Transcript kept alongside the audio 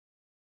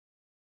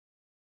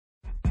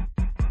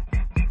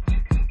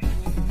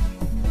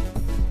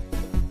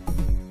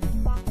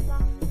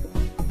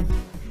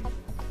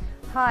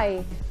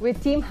Hi, we're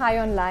Team High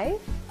on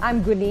Life.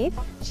 I'm Guneet,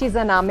 she's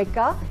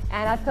Anamika,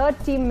 and our third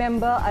team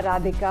member,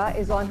 Aradhika,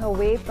 is on her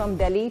way from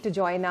Delhi to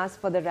join us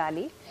for the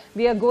rally.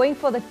 We are going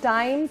for the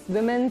Times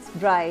Women's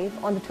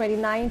Drive on the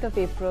 29th of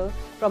April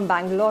from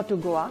Bangalore to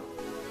Goa.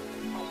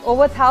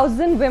 Over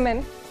 1,000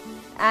 women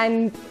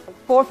and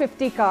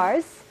 450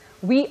 cars.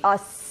 We are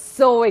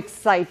so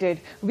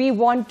excited. We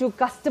want to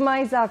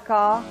customize our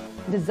car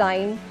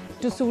design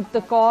to suit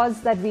the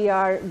cause that we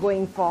are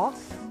going for.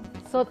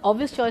 So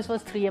obvious choice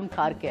was 3M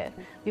Car Care.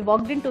 We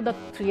walked into the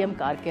 3M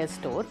Car Care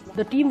store.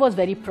 The team was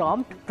very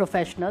prompt,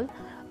 professional.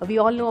 We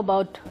all know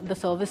about the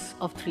service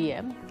of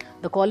 3M.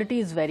 The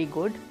quality is very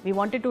good. We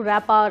wanted to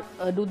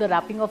do the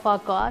wrapping of our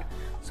car.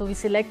 So we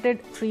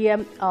selected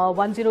 3M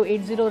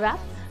 1080 wrap,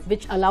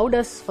 which allowed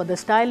us for the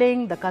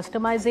styling, the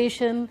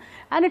customization,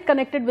 and it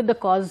connected with the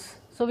cause.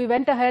 So we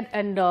went ahead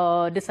and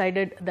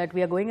decided that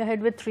we are going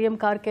ahead with 3M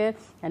Car Care,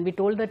 and we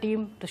told the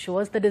team to show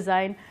us the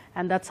design,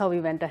 and that's how we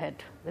went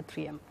ahead with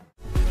 3M.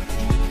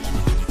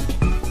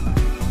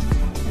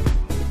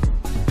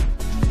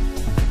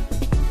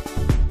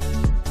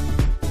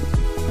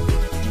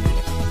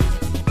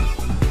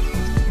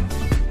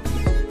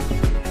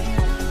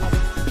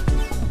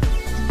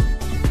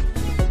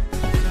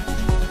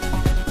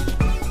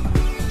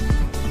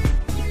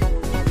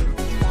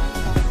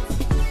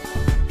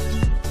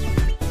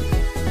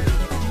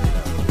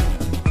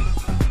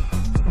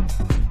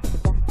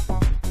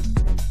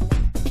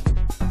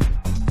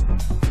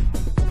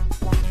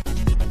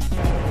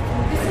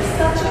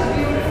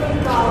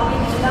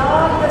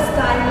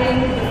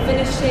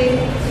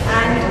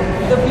 And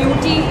the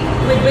beauty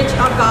with which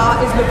our car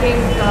is looking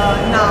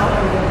now,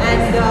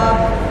 and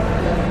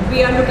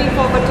we are looking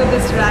forward to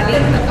this rally.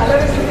 The color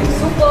is looking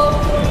super.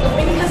 The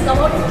pink has come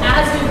out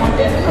as we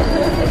wanted.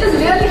 It is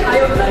really high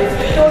on life.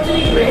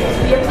 Totally great.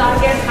 3M Car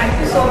Care, thank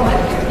you so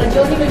much. The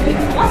journey will be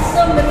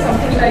awesome with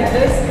something like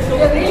this.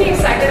 We are really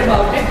excited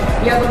about it.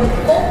 We are going to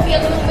hope we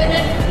are going to win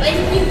it. Thank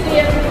you,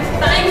 3M